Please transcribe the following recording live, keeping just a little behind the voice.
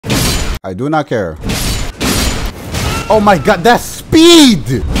I do not care. Oh my god, that's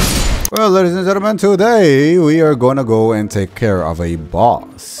speed! Well, ladies and gentlemen, today we are gonna go and take care of a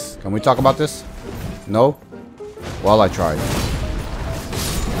boss. Can we talk about this? No? Well, I tried.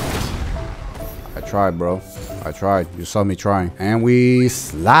 I tried, bro. I tried. You saw me trying. And we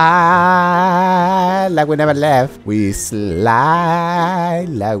slide like we never left. We slide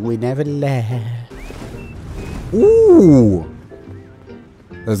like we never left. Ooh!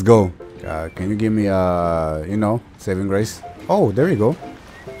 Let's go. Can you give me you know, saving grace? Oh, there you go.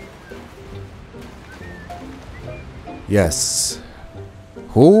 Yes.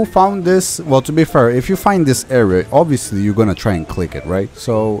 Who found this? Well, to be fair, if you find this area, obviously you're gonna try and click it, right?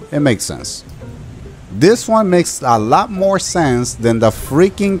 So it makes sense. This one makes a lot more sense than the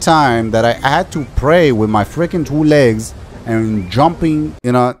freaking time that I had to pray with my freaking 2 legs and jumping,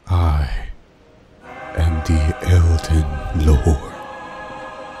 you know. I am the Elden Lord.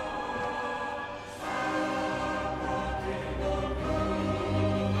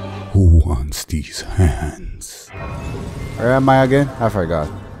 Who wants these hands? Where am I again? I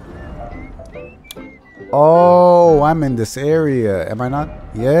forgot. Oh, I'm in this area. Am I not?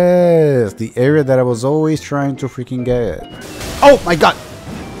 Yes, the area that I was always trying to freaking get. Oh my god!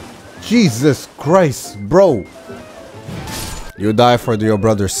 Jesus Christ, bro. You die for your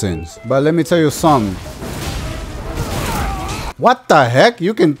brother's sins. But let me tell you something. What the heck?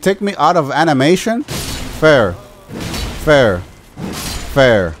 You can take me out of animation? Fair. Fair.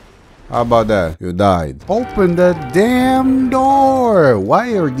 Fair. How about that? You died. Open the damn door.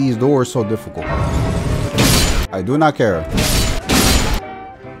 Why are these doors so difficult? I do not care.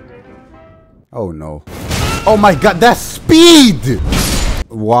 Oh no. Oh my god, that's speed!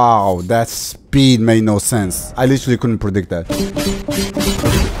 Wow, that speed made no sense. I literally couldn't predict that.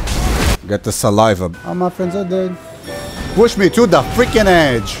 Get the saliva. Oh, my friends are dead. Push me to the freaking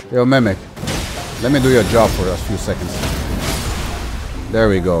edge. Yo, Mimic. Let me do your job for a few seconds. There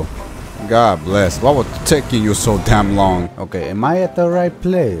we go. God bless. What was taking you so damn long? Okay, am I at the right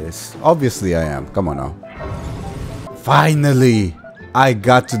place? Obviously I am. Come on now. Finally, I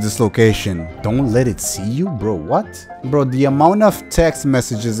got to this location. Don't let it see you, bro. What? Bro, the amount of text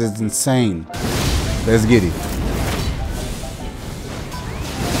messages is insane. Let's get it.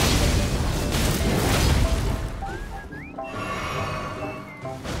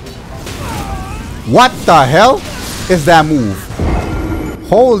 What the hell is that move?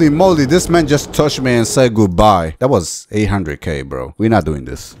 Holy moly, this man just touched me and said goodbye. That was 800k, bro. We're not doing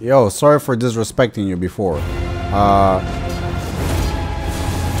this. Yo, sorry for disrespecting you before.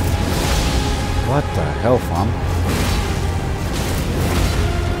 What the hell, fam?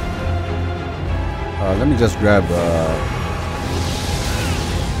 Let me just grab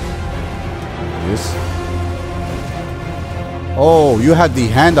this. Oh, you had the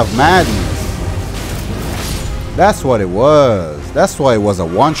hand of madness. That's what it was. That's why it was a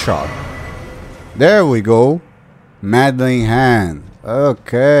one-shot. There we go. Maddening hand.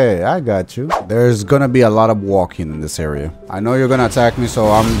 Okay, I got you. There's gonna be a lot of walking in this area. I know you're gonna attack me, so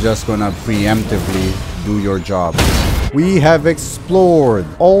I'm just gonna preemptively do your job. We have explored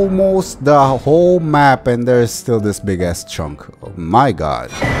almost the whole map and there's still this big ass chunk. Oh my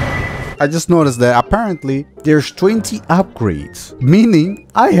god. I just noticed that apparently there's 20 upgrades, meaning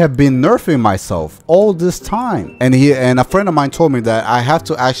I have been nerfing myself all this time. And a friend of mine told me that I have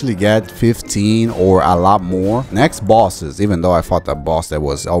to actually get 15 or a lot more next bosses, even though I fought that boss that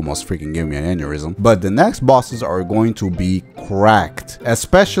was almost freaking giving me an aneurysm. But the next bosses are going to be cracked,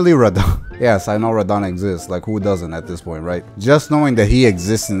 especially Radon. Yes, I know Radon exists. Like, who doesn't at this point, right? Just knowing that he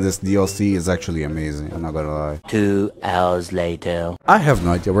exists in this DLC is actually amazing. I'm not gonna lie. 2 hours later. I have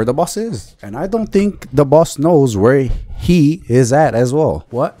no idea where the boss is. And I don't think the boss knows where he is at as well.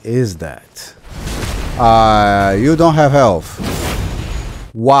 What is that? You don't have health.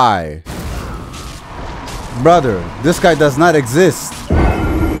 Why? Brother, this guy does not exist.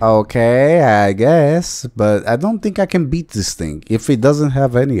 Okay, I guess. But I don't think I can beat this thing if it doesn't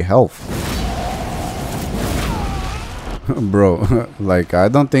have any health. Bro, like, I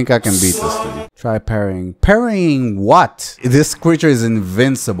don't think I can beat this thing. Try parrying. Parrying what? This creature is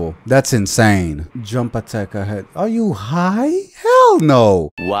invincible. That's insane. Jump attack ahead. Are you high? Hell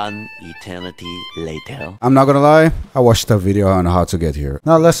no. 1 eternity later. I'm not gonna lie, I watched a video on how to get here.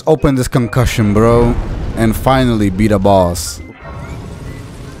 Now let's open this concussion, bro, and finally beat a boss.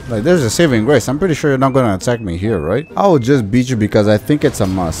 Like, there's a saving grace. I'm pretty sure you're not gonna attack me here, right? I will just beat you because I think it's a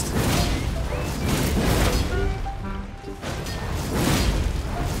must.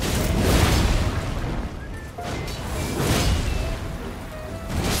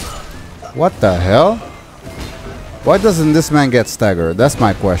 What the hell? Why doesn't this man get staggered? That's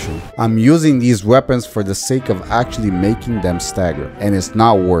my question. I'm using these weapons for the sake of actually making them stagger, and it's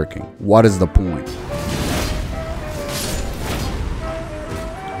not working. What is the point?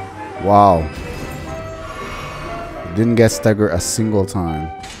 Wow. Didn't get staggered a single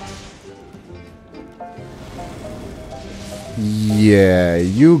time. Yeah,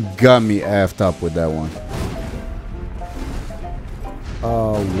 you got me effed up with that one.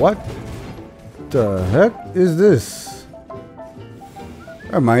 What the heck is this?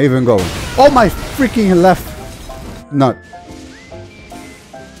 Where am I even going? Oh my freaking left nut.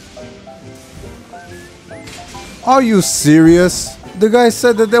 Are you serious? The guy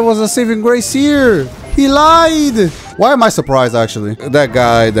said that there was a saving grace here. He lied. Why am I surprised actually? That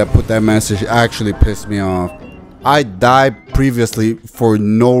guy that put that message actually pissed me off. I died previously for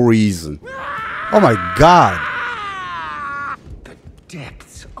no reason. Oh my god. The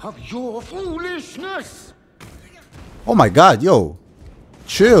depths of your foolishness. Oh my god, yo.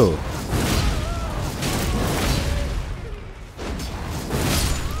 Chill.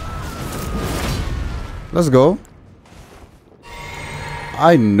 Let's go.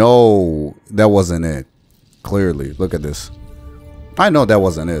 I know that wasn't it. Clearly, look at this. I know that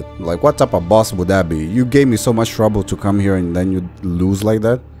wasn't it. Like, what type of boss would that be? You gave me so much trouble to come here and then you lose like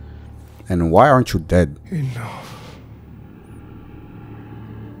that? And why aren't you dead? Enough.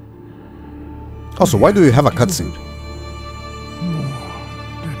 Also, why do you have a cutscene?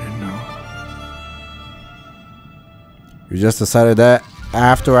 More than enough. You just decided that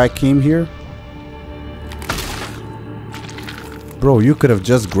after I came here? Bro, you could have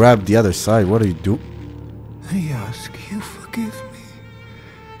just grabbed the other side. What are you doing? I ask you forgive me,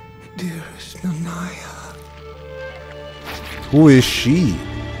 dearest Nanaya. Who is she?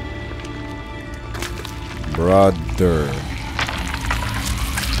 Brother.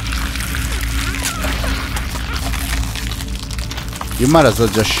 You might as well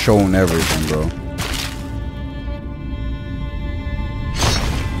just shown everything, bro.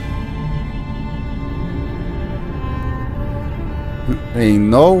 Ain't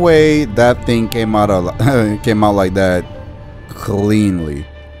no way that thing came out like that cleanly.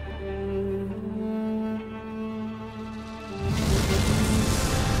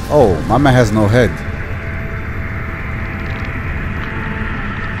 Oh, my man has no head.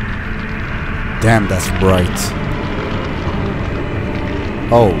 Damn, that's bright.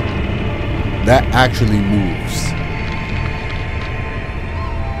 Oh, that actually moves.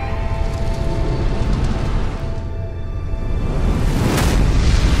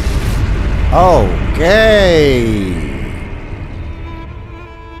 Okay.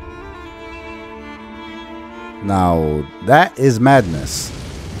 Now that is madness,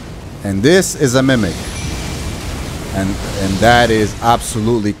 and this is a mimic, and that is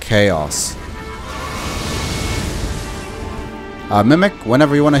absolutely chaos. Mimic,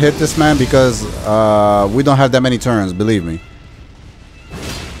 whenever you want to hit this man, because we don't have that many turns, believe me.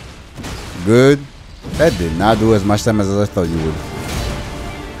 Good. That did not do as much damage as I thought you would.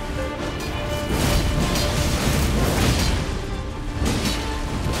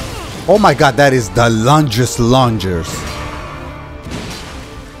 Oh my god, that is the longest lungers.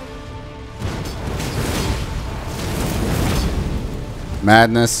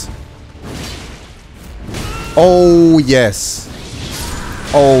 Madness. Oh yes.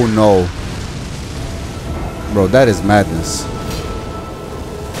 Oh no. Bro, that is madness.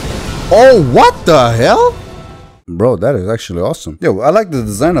 Oh, what the hell? Bro, that is actually awesome. Yo, I like the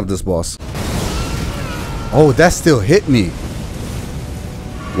design of this boss. Oh, that still hit me.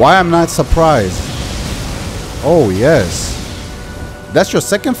 Why I'm not surprised? Oh, yes. That's your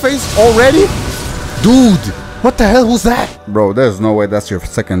second phase already? Dude, what the hell was that? Bro, there's no way that's your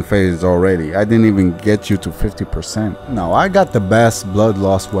second phase already. I didn't even get you to 50%. No, I got the best blood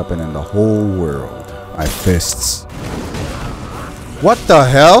loss weapon in the whole world. My fists. What the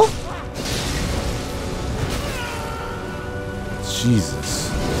hell? Jesus.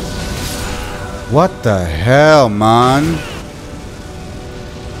 What the hell, man?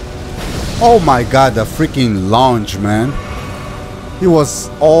 Oh my god, the freaking launch, man. He was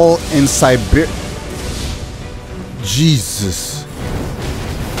all in Siberia. Jesus.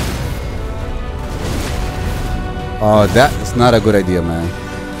 Oh, that is not a good idea, man.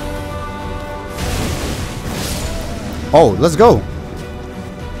 Oh, let's go.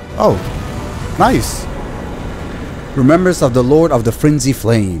 Oh, nice. Remembrance of the Lord of the Frenzy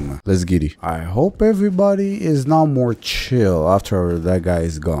Flame. Let's get it. I hope everybody is now more chill after that guy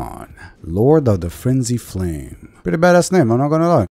is gone. Lord of the Frenzy Flame. Pretty badass name, I'm not gonna lie.